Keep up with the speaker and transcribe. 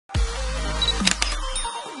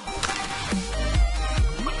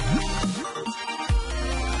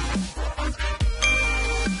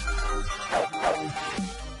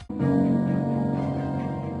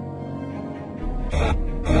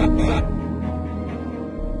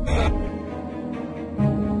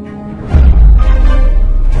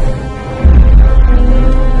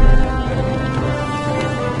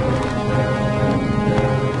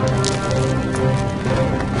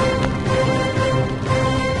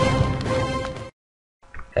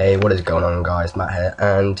Hey, what is going on guys, Matt here,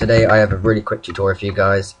 and today I have a really quick tutorial for you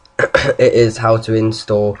guys. It is how to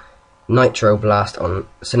install Nitroblast on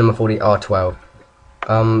Cinema 4D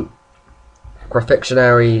R12.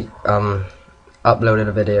 Graphictionary uploaded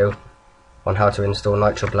a video on how to install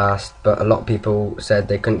Nitroblast, but a lot of people said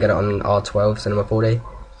they couldn't get it on R12 Cinema 4D.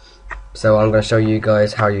 So I'm going to show you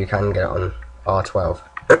guys how you can get it on R12.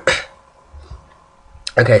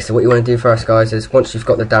 Okay, so what you want to do first guys is once you've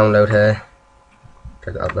got the download here,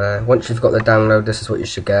 drag it up there. Once you've got the download, this is what you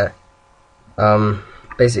should get.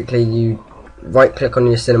 Basically, you right click on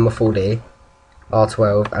your Cinema 4D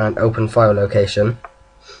R12 and open file location,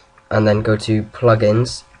 and then go to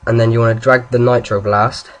plugins, and then you want to drag the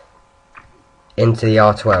Nitroblast into the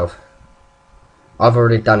R12. I've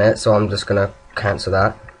already done it, so I'm just gonna cancel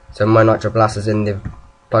that. So my Nitroblast is in the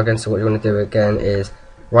plugin. So what you want to do again is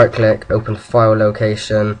right click, open file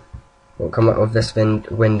location. We'll come up with this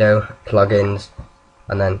window, plugins,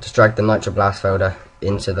 and then just drag the Nitroblast folder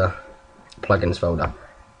into the plugins folder.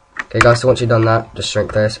 Okay guys, so once you've done that, just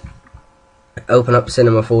shrink this, open up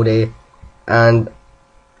Cinema 4D, and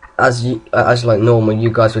as like normal, you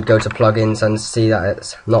guys would go to plugins and see that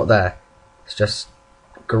it's not there. It's just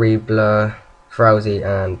Blur, Frowsy,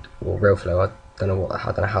 and Real Flow. I don't know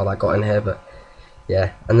how that got in here, but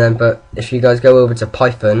yeah. And then, but if you guys go over to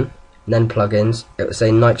Python, then plugins, it will say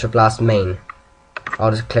Nitroblast main.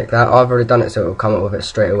 I'll just click that. I've already done it, so it will come up with it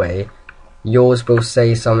straight away. Yours will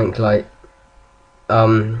say something like,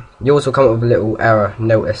 yours will come up with a little error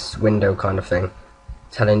notice window kind of thing,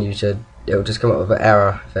 telling you to. It will just come up with an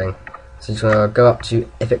error thing. So you just want to go up to,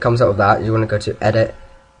 if it comes up with that, you want to go to Edit,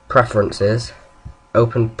 Preferences,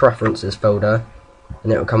 open Preferences folder,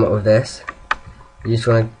 and it will come up with this. You just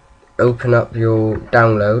want to open up your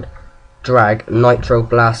download, drag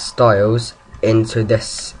Nitroblast styles into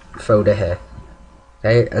this folder here.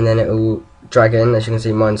 Okay, and then it will drag in, as you can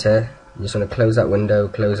see mine's here. You just want to close that window,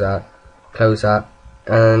 close that,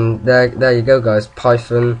 and there you go guys.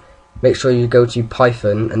 Python, make sure you go to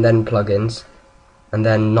Python and then plugins and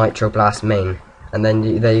then Nitroblast main, and then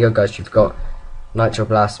there you go guys, you've got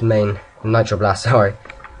Nitroblast main, sorry.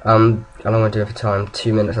 I don't want to do it for time,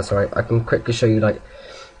 2 minutes, that's alright. I can quickly show you like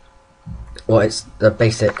what it's the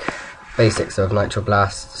basics of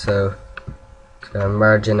Nitroblast. So it's going to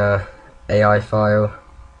merge in a AI file.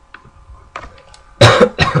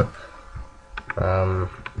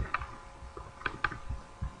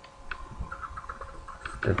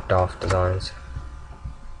 The daft designs.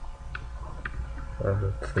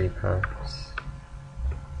 3 packs.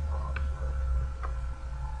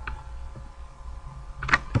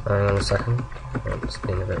 Hang on a second. It's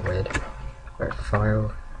being a bit weird. Right,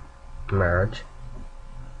 file, merge,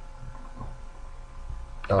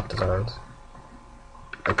 daft designs.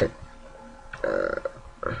 Okay.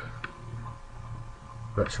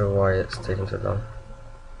 Not sure why it's taking so long.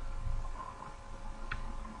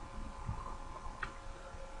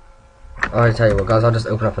 I'll tell you what guys, I'll just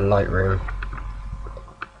open up a Lightroom.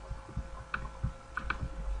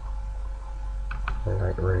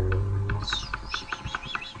 Lightrooms.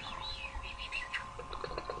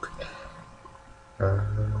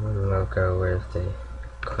 I'll go with the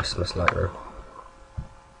Christmas Lightroom.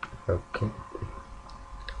 Okay.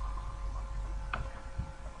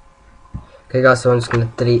 Okay guys, so I'm just going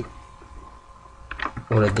to delete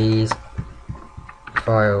all of these.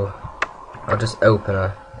 File, I'll just open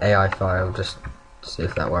a AI file just to see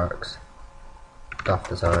if that works. Daft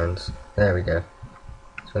designs, there we go.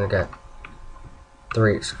 Just going to get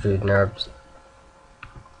 3 extrude NURBs.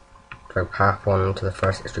 Drag path 1 to the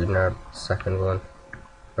first extrude NURB, second one,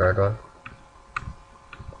 third one.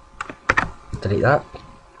 Delete that.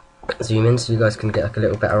 Zoom in so you guys can get like a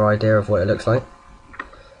little better idea of what it looks like.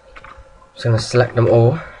 Just going to select them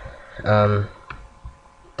all.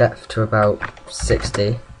 Depth to about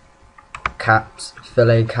 60. Caps,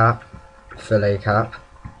 fillet cap.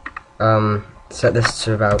 Set this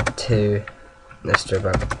to about 2. This to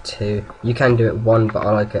about 2. You can do it 1, but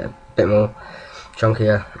I like it a bit more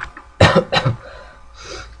chunkier.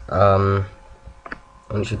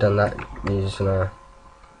 Once you've done that, you just wanna.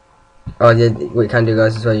 Oh yeah, what you can do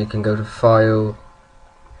guys as well, you can go to File.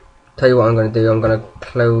 Tell you what I'm gonna do. I'm gonna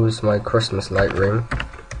close my Christmas Lightroom,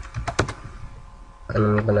 and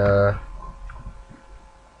I'm gonna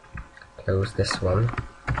close this one,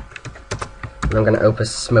 and I'm gonna open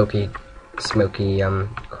Smoky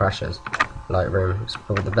Crashers Lightroom. It's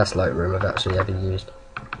probably the best Lightroom I've actually ever used.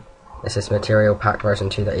 This is Material Pack version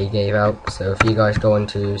 2 that he gave out. So if you guys go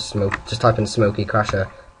into just type in Smoky Crasher.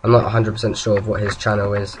 I'm not 100% sure of what his channel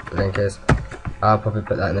link is. I'll probably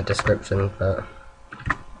put that in the description, but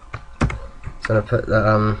I'm gonna put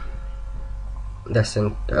the this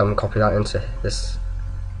and copy that into this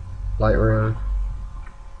Lightroom.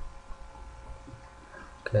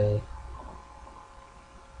 Okay.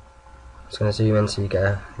 Just going to zoom in so you get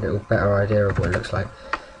a little better idea of what it looks like.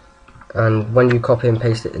 And when you copy and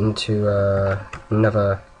paste it into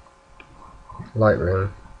another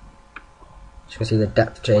Lightroom, you can see the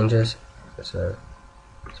depth changes. So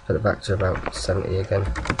let's put it back to about 70 again.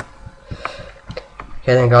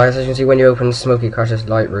 Okay then guys, as you can see when you open Smoky Crash's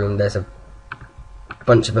Lightroom, there's a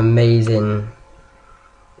bunch of amazing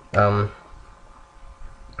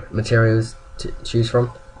materials to choose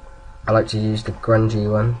from. I like to use the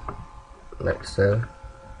grungy one, like so.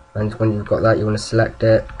 And when you've got that, you want to select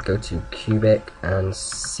it, go to Cubic and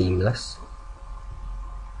Seamless,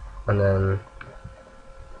 and then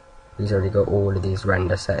he's already got all of these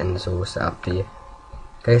render settings all set up for you.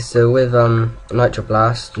 Okay, so with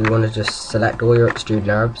Nitroblast, you want to just select all your extrude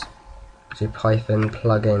knobs, so Python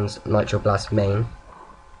plugins Nitroblast main,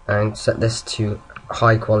 and set this to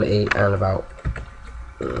high quality and about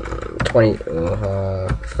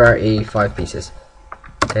 35 pieces.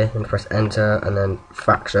 Okay, and press enter, and then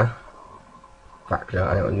fracture,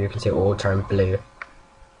 and you can see it all turn blue.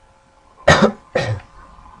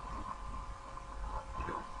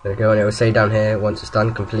 There we go, and it will say down here once it's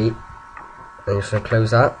done, complete. Then you're just going to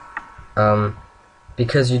close that.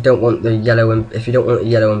 Because you don't want the yellow and if you don't want the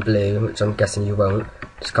yellow and blue, which I'm guessing you won't,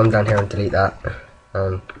 just come down here and delete that,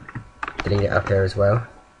 and delete it up here as well.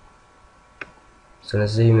 So I'm going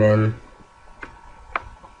to zoom in.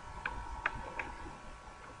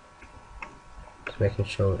 Just making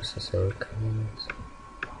sure it's the same colors.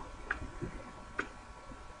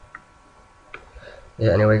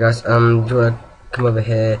 Yeah, anyway guys, do you want to come over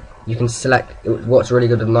here? You can select, what's really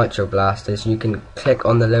good with Nitroblast is you can click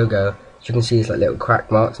on the logo, as you can see it's like little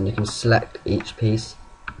crack marks, and you can select each piece.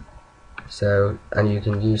 So, and you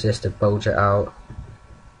can use this to bulge it out,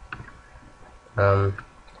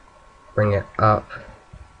 bring it up,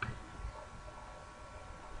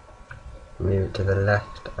 move it to the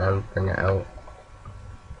left and bring it out.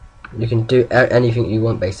 You can do anything you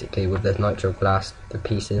want basically with the Nitroblast, the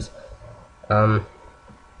pieces.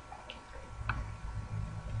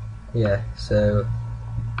 Yeah, so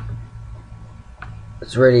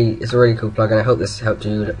it's a really cool plugin. I hope this helped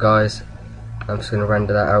you guys. I'm just going to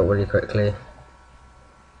render that out really quickly.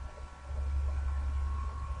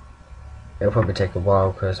 It'll probably take a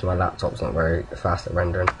while because my laptop's not very fast at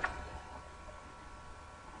rendering.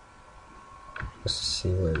 Let's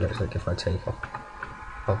see what it looks like if I take off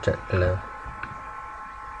object below.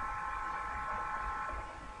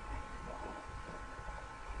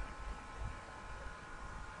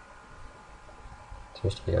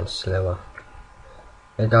 Seems to be on slower.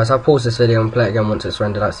 Hey guys, I'll pause this video and play it again once it's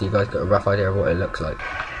rendered out so you guys get a rough idea of what it looks like.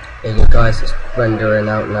 There you go guys, it's rendering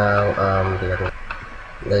out now.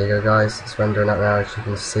 There you go guys, it's rendering out now. As you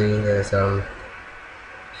can see, there's a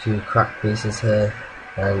few cracked pieces here,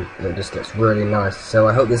 and it just looks really nice. So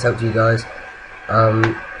I hope this helped you guys.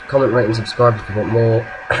 Comment, rate and subscribe if you want more,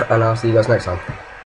 and I'll see you guys next time.